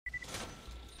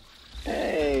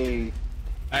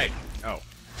Hey! No.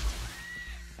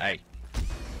 Hey.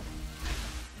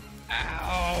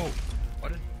 Ow!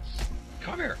 What is...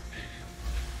 Come here!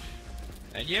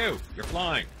 And you're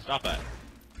flying! Stop that.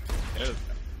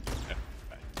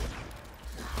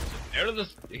 Out of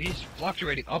this... He's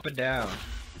fluctuating up and down.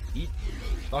 He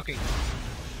fucking...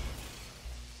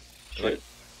 Shit.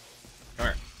 Come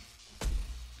here.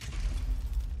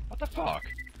 What the fuck?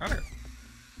 Come here.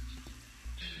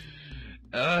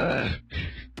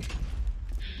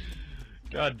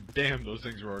 God damn, those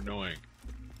things were annoying.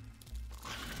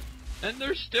 And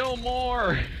there's still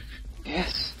more!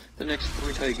 Yes! The next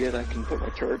point I get, I can put my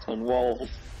turrets on walls.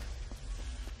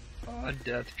 Oh,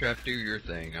 Deathtrap, do your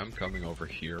thing. I'm coming over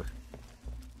here.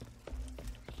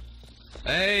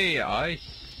 Hey, I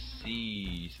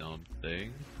see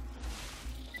something.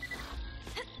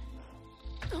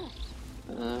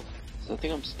 So I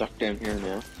think I'm stuck down here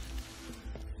now.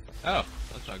 Oh,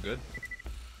 that's not good.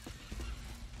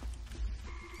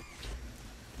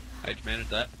 How'd you manage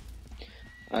that?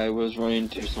 I was running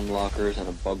to some lockers and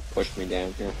a bug pushed me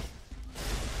down here.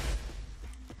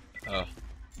 Oh.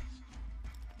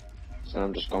 So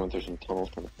I'm just going through some tunnels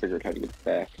trying to figure out how to get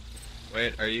back.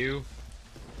 Wait, are you...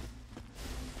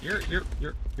 You're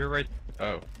right...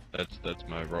 Oh, that's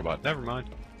my robot. Never mind.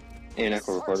 And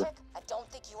Echo Recorder. I don't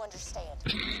think you understand.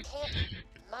 You can't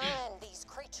mine these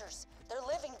creatures. They're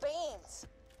living beings.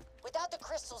 Without the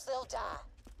crystals, they'll die.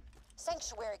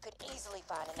 Sanctuary could easily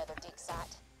find another dig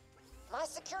site. My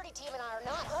security team and I are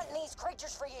not hunting these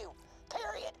creatures for you.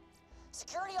 Period.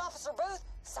 Security Officer Booth,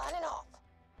 signing off.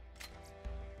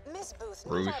 Miss Booth,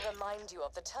 need I remind you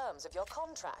of the terms of your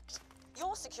contract?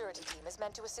 Your security team is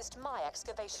meant to assist my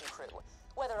excavation crew.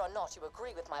 Whether or not you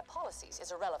agree with my policies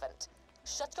is irrelevant.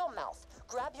 Shut your mouth,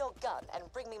 grab your gun,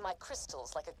 and bring me my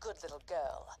crystals like a good little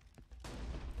girl.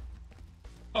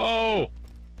 Oh!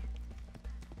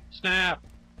 Snap!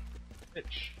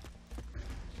 Bitch.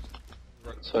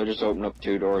 So I just opened up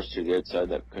 2 doors to the outside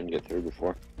that we couldn't get through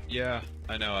before. Yeah,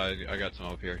 I know, I got some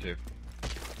up here too.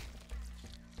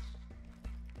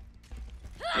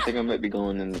 I think I might be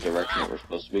going in the direction that we're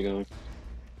supposed to be going.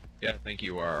 Yeah, I think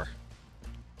you are.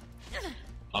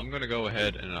 I'm gonna go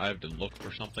ahead and I have to look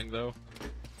for something though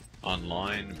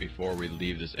online before we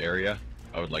leave this area.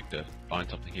 I would like to find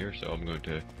something here, so I'm going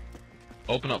to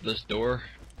open up this door.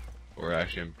 Or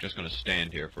actually, I'm just gonna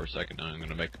stand here for a second and I'm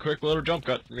gonna make a quick little jump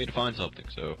cut for me to find something,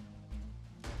 so...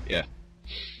 Yeah.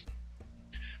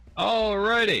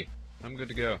 Alrighty! I'm good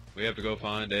to go. We have to go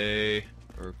find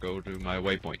or go to my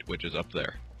waypoint, which is up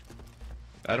there.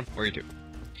 Adam, where are you to?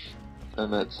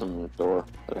 I'm at some door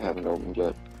that I haven't opened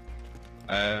yet.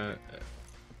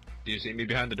 Do you see me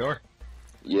behind the door?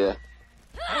 Yeah.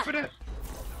 Open it!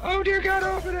 Oh dear God,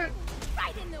 open it!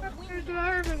 Right in the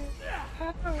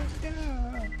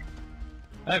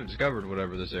I haven't discovered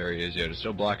whatever this area is yet. It's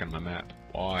still black on my map.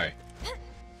 Why?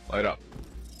 Light up.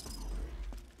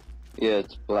 Yeah,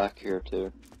 it's black here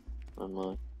too. On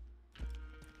mine.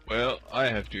 Well, I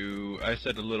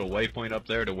set a little waypoint up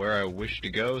there to where I wish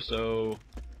to go, so...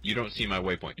 You don't see my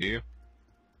waypoint, do you?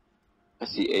 I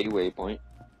see a waypoint.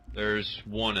 There's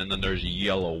one, and then there's a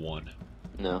yellow one.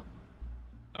 No.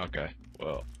 Okay,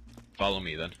 well, follow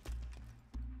me then.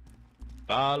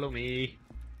 Follow me.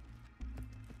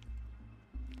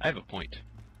 I have a point.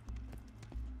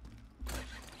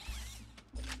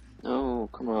 No,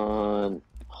 come on.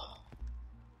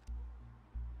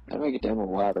 How do I get down the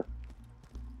ladder?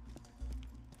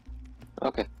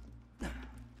 Okay. I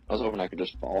was hoping I could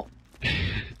just fall.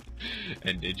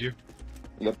 And did you?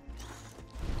 Yep.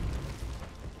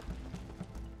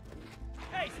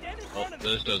 Hey, stand in Oh, front of me.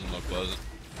 this doesn't look pleasant.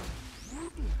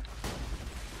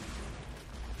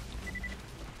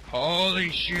 Holy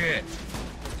shit!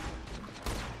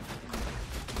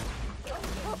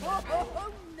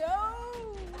 Oh no!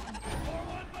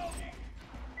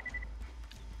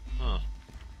 Huh.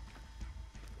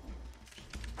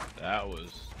 That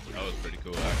was pretty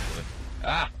cool actually.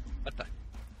 Ah! What the?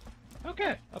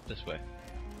 Okay, up this way.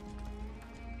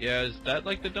 Yeah, is that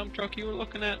like the dump truck you were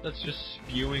looking at? That's just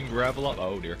spewing gravel up?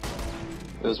 Oh dear.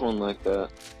 There's one like that.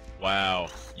 Wow,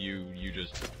 you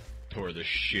just tore the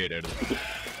shit out of it.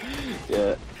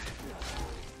 Yeah.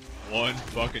 One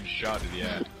fucking shot to the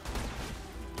ass.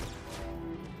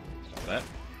 Stop that.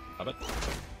 Stop it.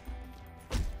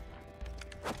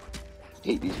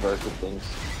 Hate these vertical things.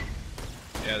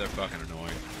 Yeah, they're fucking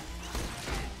annoying.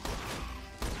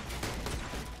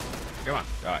 Come on,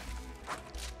 die.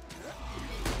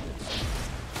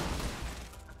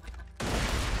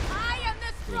 I am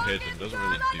the Little hits him, doesn't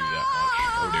really do that much.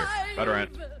 Oh dear. Better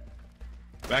end.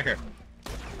 Back here.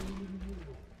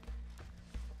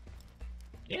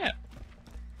 Yeah.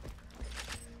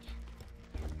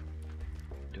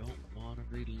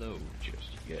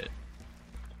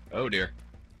 Oh dear.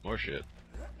 More shit.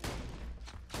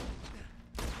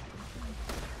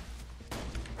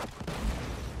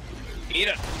 Eat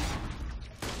it!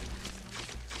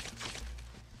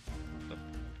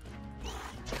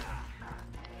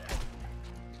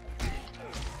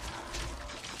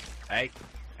 Hey.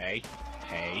 Hey.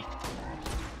 Hey.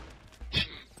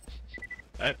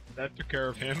 That took care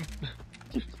of him.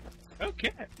 Okay.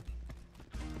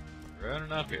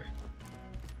 Running up here.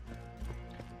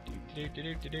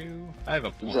 I have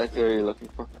a point. Exactly what you're looking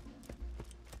for.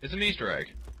 It's an Easter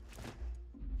egg.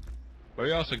 But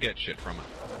you also get shit from it.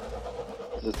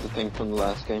 Is this the thing from the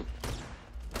last game?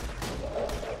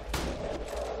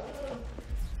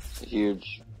 A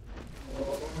huge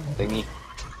thingy.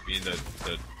 You mean the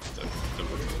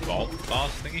vault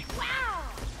boss thingy?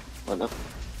 What now?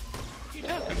 What are you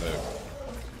talking about?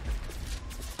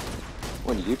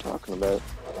 What are you talking about?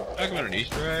 Talking about an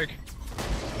Easter egg?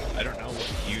 I don't know what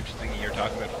huge thingy you're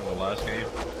talking about from the last game.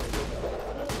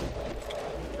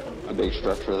 A big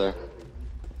structure there.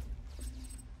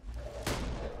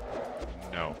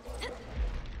 No.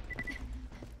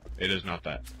 It is not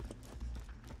that.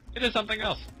 It is something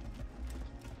else.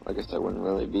 I guess that wouldn't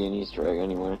really be an Easter egg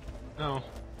anyway. No.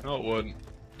 No, it wouldn't.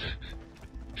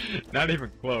 Not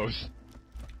even close.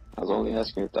 I was only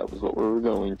asking if that was what we were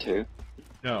going to.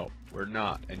 No, we're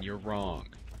not, and you're wrong.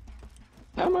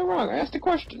 How am I wrong? I asked a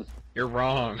question. You're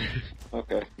wrong.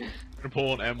 Okay. I'm gonna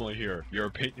pull an Emily here. Your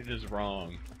opinion is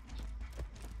wrong.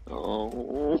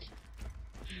 Oh.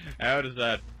 How does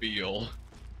that feel?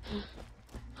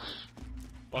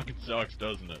 Fucking sucks,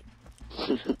 doesn't it?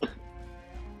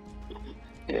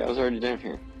 Hey, I was already down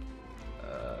here.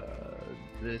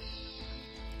 This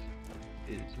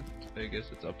isn't. I guess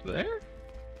it's up there?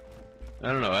 I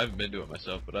don't know, I haven't been to it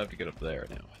myself, but I have to get up there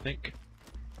now, I think.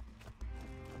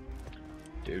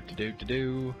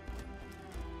 Do.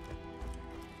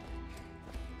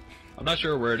 I'm not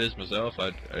sure where it is myself.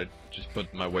 I just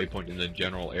put my waypoint in the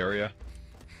general area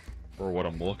for what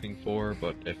I'm looking for,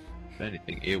 but if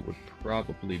anything, it would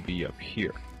probably be up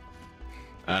here.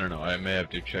 I don't know, I may have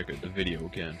to check out the video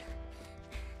again.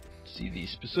 See the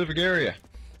specific area.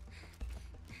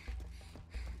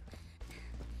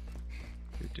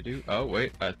 Do. Oh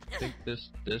wait, I think this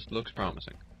looks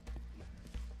promising.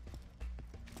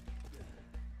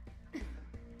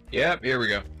 Yep, here we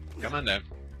go. Come on down.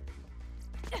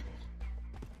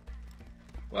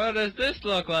 What does this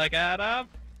look like, Adam?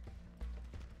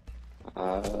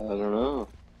 I don't know.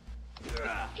 What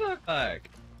does it look like?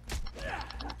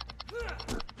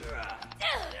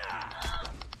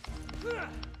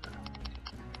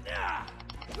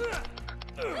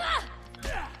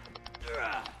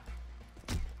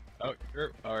 Oh,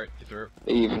 you're alright, you're through.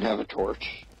 They even have a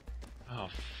torch. Oh,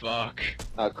 fuck.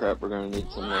 Oh crap, we're gonna need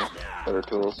some better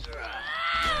tools.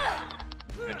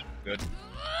 Good.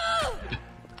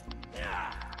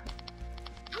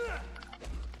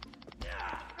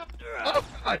 Oh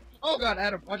god! Oh god,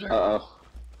 Adam, watch out! Uh-oh.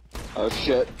 Oh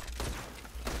shit.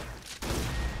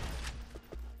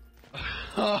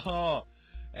 Oh,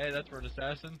 hey, that's for an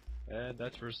assassin, and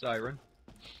that's for a siren.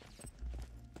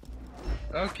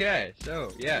 Okay,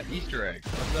 so, yeah, Easter egg.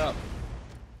 What's up?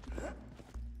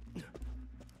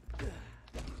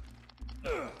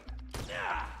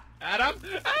 Adam!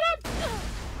 Adam!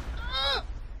 Ah!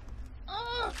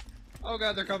 Ah! Oh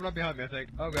god, they're coming up behind me, I think.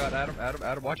 Oh god,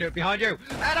 Adam, watch out behind you!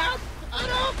 Adam!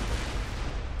 Adam!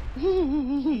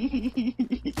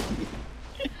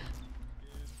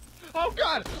 Oh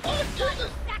god! Oh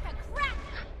Jesus! Sack of crap!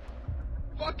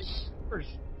 Fucking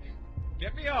s***ers!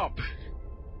 Get me up!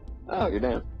 Oh, you're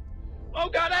down. Oh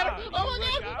god, Adam! Ah, Oh my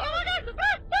you god! look Oh my god!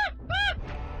 Ah, ah, ah!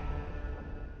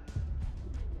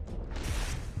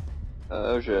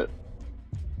 Oh shit.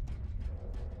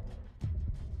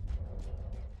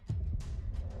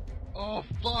 Oh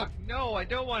fuck, no, I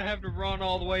don't want to have to run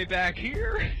all the way back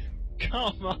here.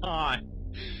 Come on.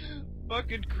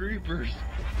 Fucking creepers.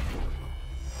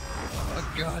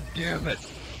 Oh god damn it.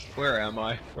 Where am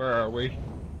I? Where are we?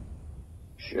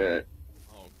 Shit.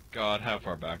 Oh god, how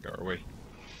far back are we?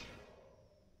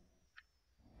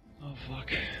 Oh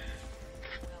fuck.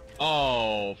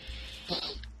 Oh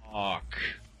fuck.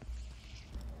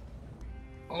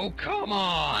 Oh come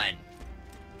on!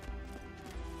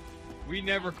 We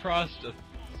never crossed a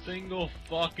single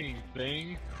fucking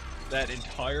thing that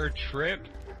entire trip?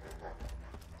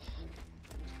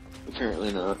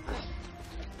 Apparently not.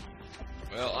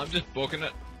 Well, I'm just booking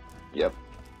it. Yep.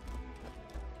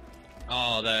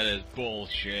 Oh, that is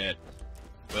bullshit.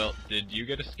 Well, did you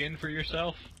get a skin for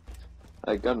yourself?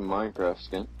 I got a Minecraft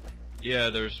skin. Yeah,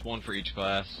 there's one for each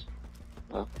class.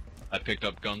 Oh. I picked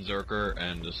up Gunzerker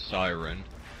and the Siren.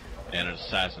 and an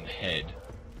assassin head.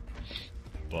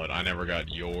 But I never got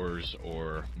yours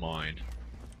or mine.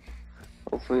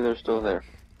 Hopefully they're still there.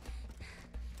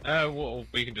 Well,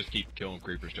 we can just keep killing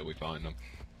creepers till we find them.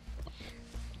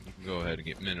 You can go ahead and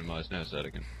get minimized now so that I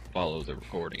can follow the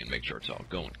recording and make sure it's all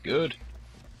going good.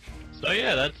 So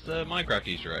yeah, that's Minecraft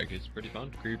Easter egg. It's pretty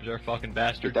fun. Creepers are fucking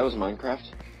bastards. That was Minecraft?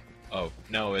 Oh,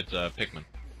 no, it's Pikmin.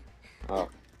 Oh.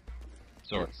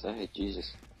 Sorry. Say,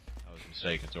 Jesus. I was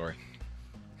mistaken, sorry.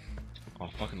 Oh,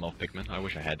 I fucking love Pikmin. I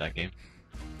wish I had that game.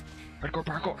 Hardcore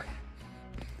parkour!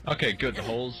 Okay, good. The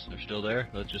holes are still there.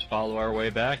 Let's just follow our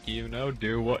way back, you know,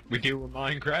 do what we do with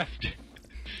Minecraft.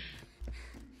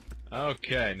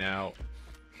 Okay, now...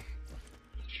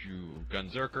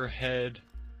 Gunzerker head.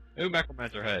 Ooh,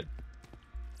 Macromancer head.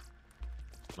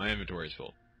 My inventory is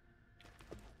full.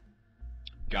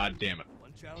 God damn it.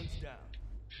 One challenge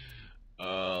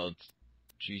down.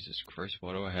 Jesus Christ,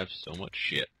 why do I have so much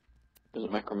shit? There's a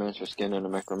Macromancer skin and a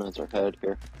Macromancer head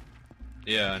here.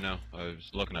 Yeah, I know. I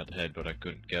was looking at the head, but I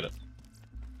couldn't get it.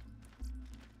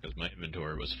 Because my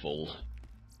inventory was full.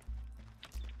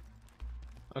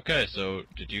 Okay, so,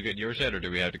 did you get yours yet, or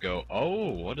do we have to go...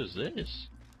 Oh, what is this?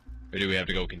 Or do we have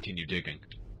to go continue digging?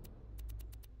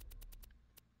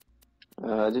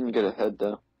 I didn't get a head,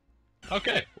 though.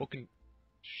 Okay, well,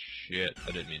 Shit,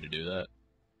 I didn't mean to do that.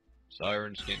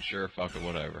 Siren skin, sure, fuck it,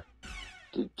 whatever.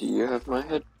 Do you have my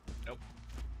head? Nope.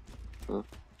 Huh.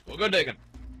 We'll go digging.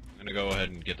 I'm gonna go ahead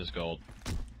and get this gold.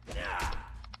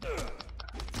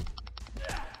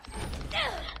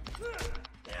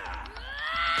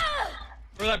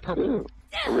 Where's that purple? Ooh,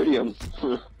 iridium.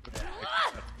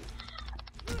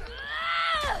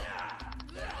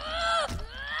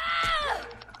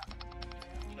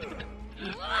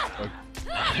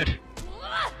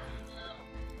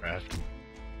 Craft.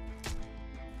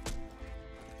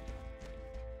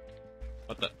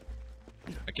 What the?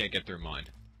 I can't get through mine.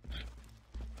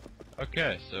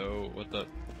 Okay, so what the?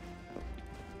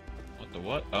 What the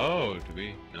what? Oh, do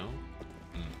we? No?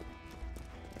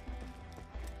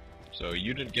 So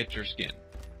you didn't get your skin.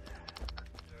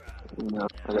 No,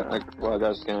 I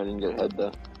got a skin, I didn't get a head,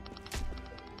 though.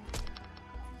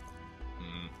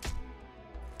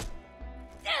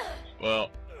 Well.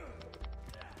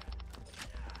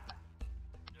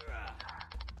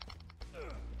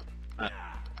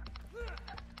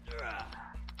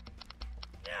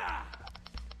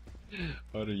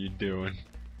 What are you doing?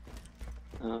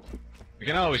 We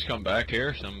can always come back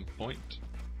here some point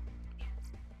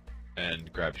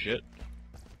and grab shit.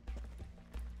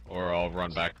 Or I'll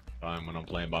run back time when I'm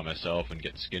playing by myself and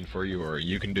get skin for you, or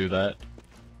you can do that.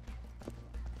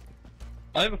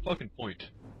 I have a fucking point.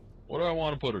 What do I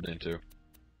want to put it into?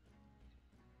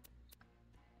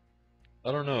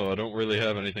 I don't know, I don't really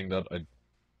have anything that I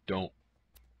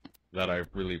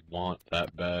really want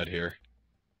that bad here.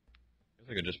 I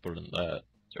guess I could just put it in that.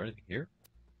 Is there anything here?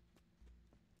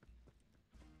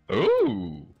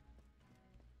 Ooh!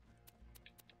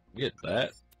 Get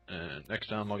that, and next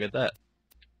time I'll get that.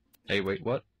 Hey, wait,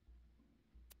 what?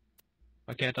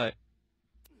 Why can't I?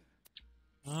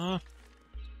 I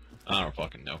don't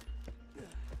fucking know.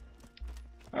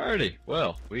 Alrighty,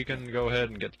 well, we can go ahead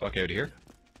and get the fuck out of here.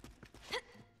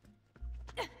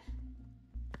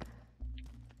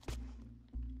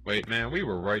 Wait, man, we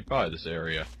were right by this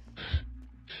area.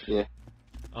 Yeah.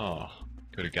 Oh,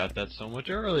 could have got that so much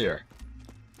earlier.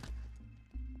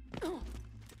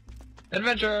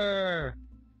 Adventure!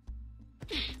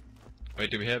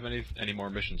 Wait, do we have any more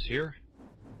missions here?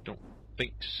 Don't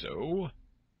think so.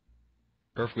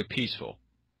 Perfectly peaceful.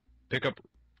 Pick up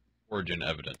origin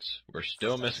evidence. We're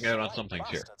still missing out on some things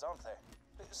here. Bastards, aren't they?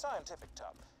 Scientific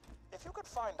term. If you could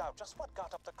find out just what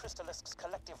got up the Crystalisks'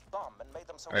 collective bomb and made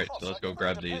them so Alright, cross, so let's I'd be go willing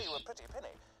grab to pay these. you a pretty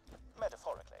penny.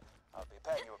 Metaphorically, I'll be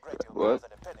paying you a great deal more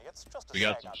than a penny. It's just a We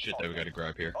got snag some out shit for that we you. gotta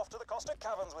grab here. Off to the Caustic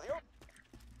Caverns with you.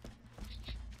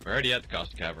 We're already at the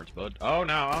Costa Caverns, bud. Oh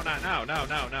no, oh no, no, no,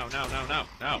 no, no, no, no, no,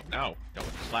 no, no. Don't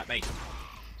slap me.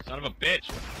 Son of a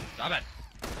bitch. Stop it.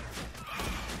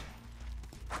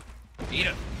 Eat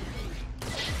it.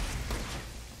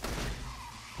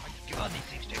 My god, these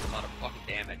things take a lot of fucking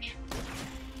damage.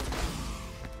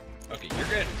 Okay, you're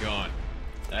getting gone.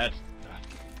 That's...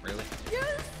 really?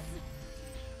 Yes!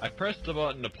 I pressed the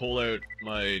button to pull out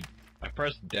my... I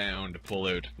pressed down to pull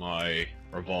out my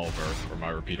revolver, or my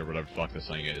repeater, whatever the fuck this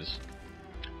thing is.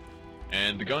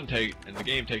 And the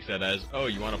game takes that as, oh,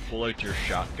 you want to pull out your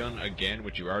shotgun again,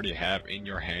 which you already have in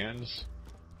your hands?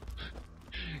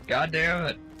 God damn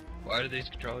it! Why do these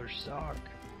controllers suck?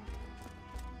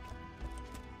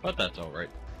 But that's alright.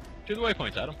 To the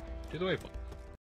waypoints, Adam. To the waypoint.